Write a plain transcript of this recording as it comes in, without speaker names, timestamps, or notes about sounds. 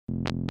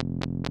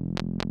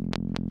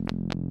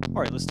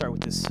All right, let's start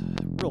with this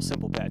real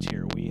simple patch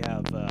here. We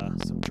have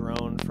some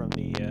drone from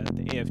the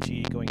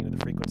AFG going into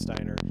the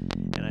Frequensteiner,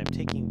 and I'm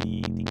taking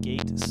the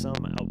gate sum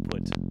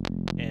output,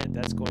 and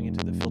that's going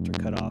into the filter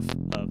cutoff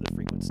of the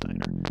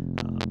Frequensteiner.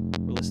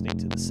 We're listening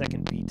to the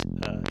second beat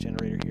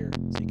generator here,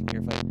 so you can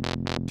hear if I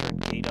turn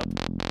gate up,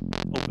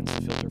 opens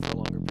the filter for a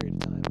longer period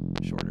of time,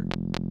 shorter.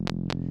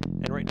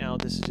 And right now,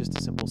 this is just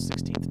a simple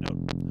 16th note,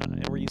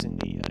 and we're using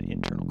the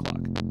internal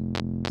clock.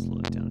 Slow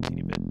it down a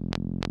teeny bit.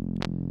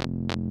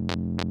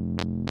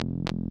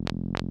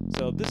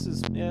 So this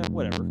is,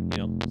 whatever,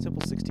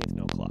 simple 16th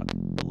note clock.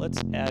 But let's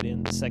add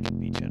in the second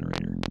beat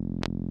generator,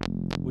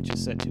 which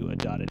is set to a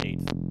dotted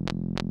eighth.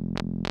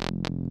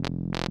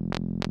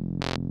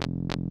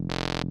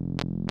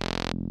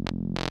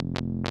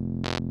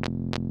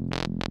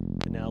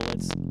 And now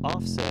let's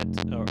offset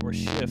or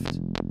shift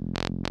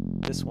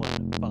this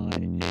one by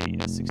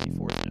a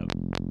 64th note.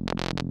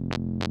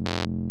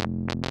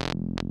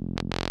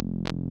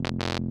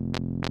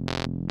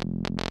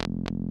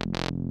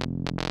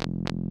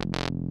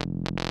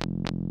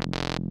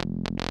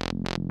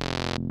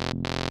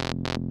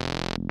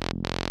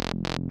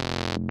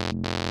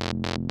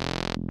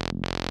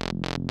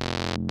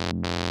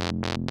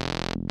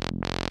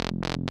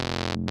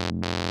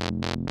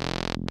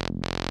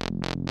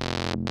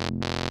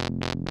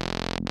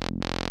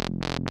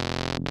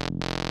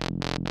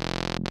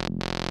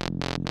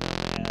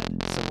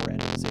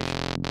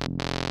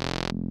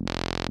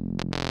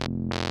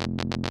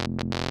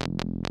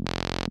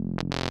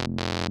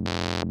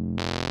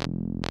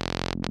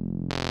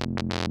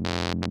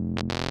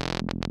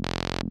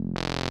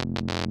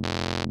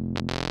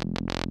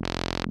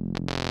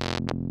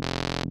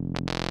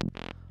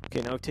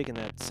 Okay, now I've taken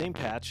that same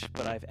patch,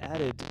 but I've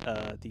added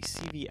the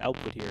CV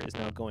output here is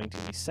now going to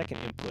the second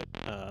input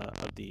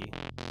of the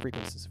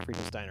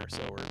Frequensteiner.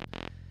 So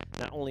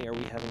not only are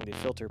we having the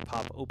filter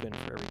pop open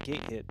for every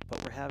gate hit,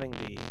 but we're having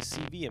the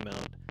CV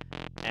amount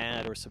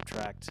add or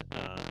subtract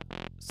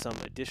some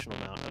additional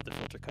amount of the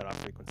filter cutoff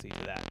frequency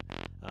to that.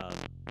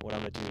 What I'm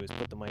going to do is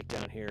put the mic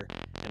down here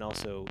and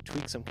also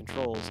tweak some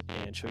controls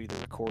and show you the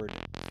record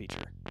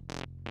feature.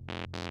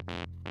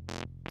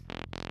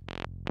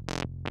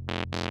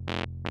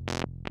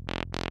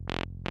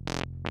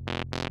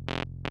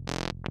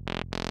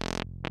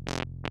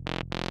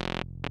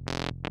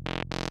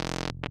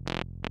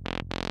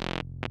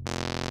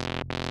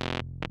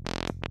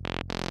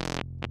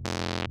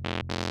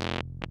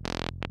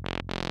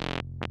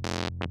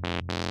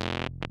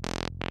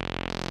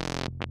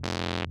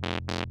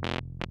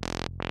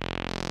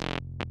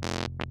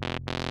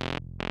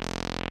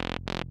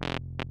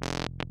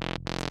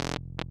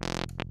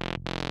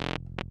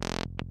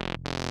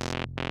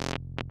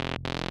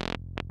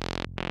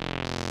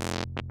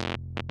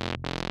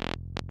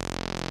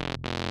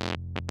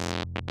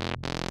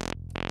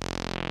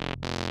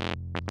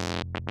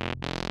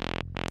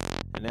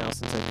 Now,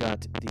 since I've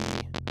got the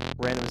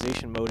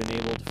randomization mode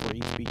enabled for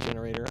each beat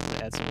generator, I'm going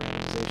to add some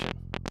randomization.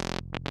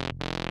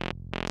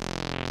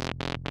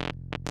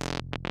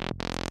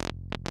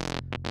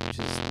 Which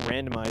is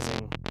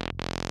randomizing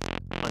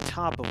on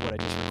top of what I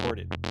just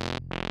recorded.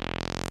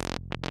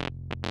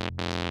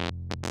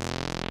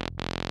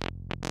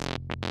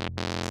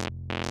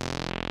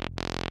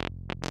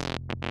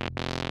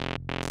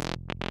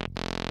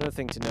 Another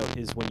thing to note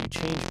is when you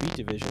change beat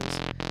divisions,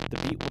 the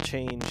beat will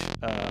change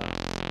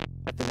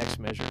at the next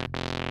measure.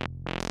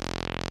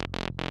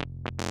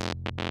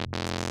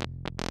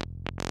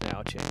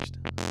 Now it changed.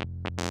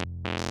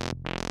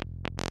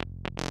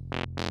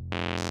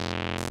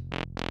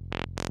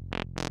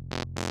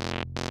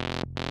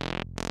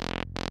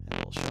 And a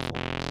little shuffle.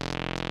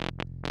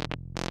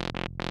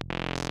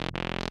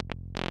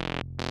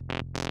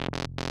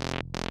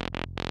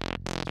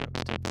 Drop the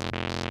tempo.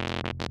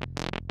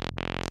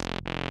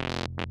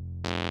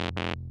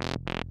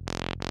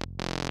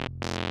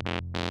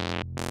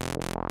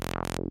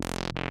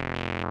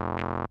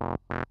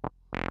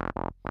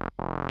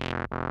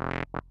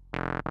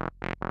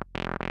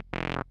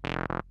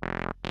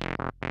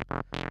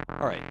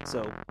 Alright,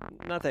 so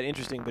not that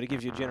interesting, but it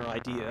gives you a general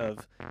idea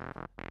of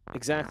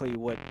exactly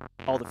what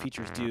all the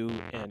features do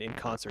and in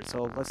concert.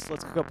 So let's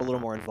cook up a little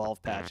more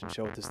involved patch and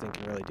show what this thing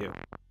can really do.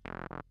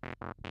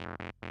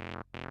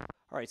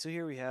 Alright, so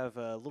here we have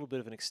a little bit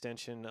of an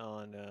extension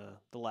on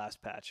the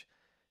last patch.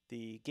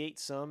 The gate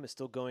sum is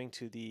still going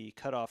to the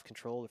cutoff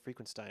control, the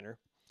Frequensteiner.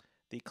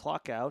 The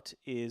clock out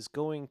is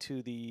going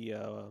to the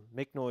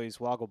make noise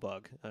woggle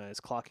bug,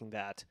 is clocking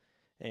that,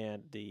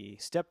 and the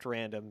stepped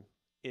random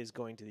is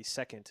going to the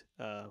second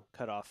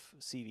cutoff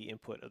CV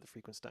input of the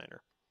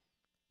Frequensteiner.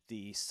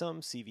 The sum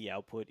CV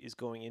output is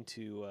going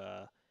into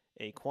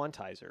a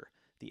quantizer,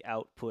 the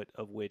output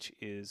of which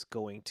is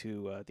going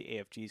to the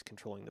AFGs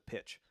controlling the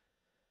pitch.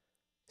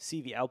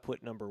 CV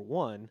output number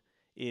 1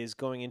 is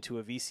going into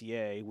a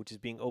VCA, which is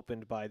being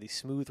opened by the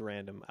smooth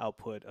random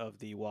output of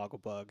the woggle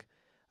bug,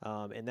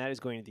 and that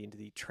is going into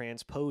the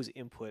transpose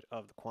input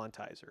of the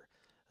quantizer.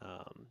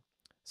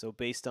 So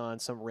based on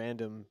some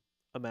random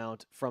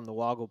amount from the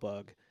woggle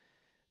bug,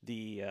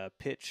 the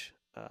pitch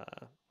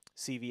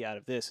CV out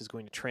of this is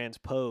going to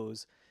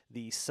transpose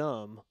the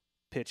sum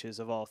pitches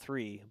of all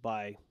three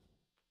by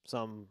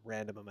some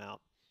random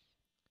amount.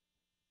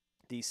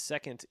 The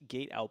second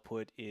gate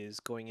output is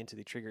going into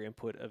the trigger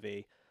input of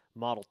a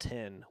Model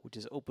 10, which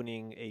is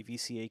opening a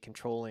VCA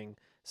controlling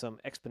some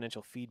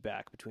exponential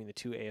feedback between the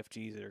two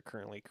AFGs that are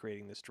currently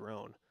creating this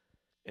drone.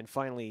 And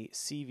finally,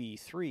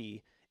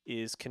 CV3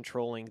 is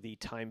controlling the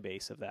time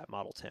base of that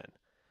Model 10.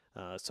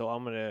 So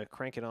I'm going to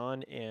crank it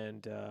on,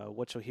 and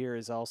what you'll hear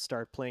is I'll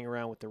start playing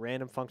around with the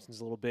random functions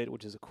a little bit,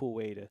 which is a cool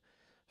way to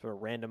sort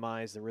of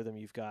randomize the rhythm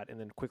you've got and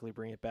then quickly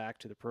bring it back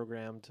to the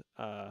programmed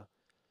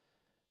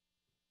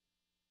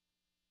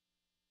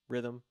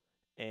rhythm.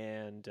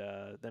 And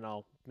then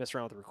I'll mess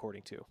around with the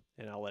recording too,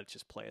 and I'll let it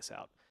just play us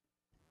out.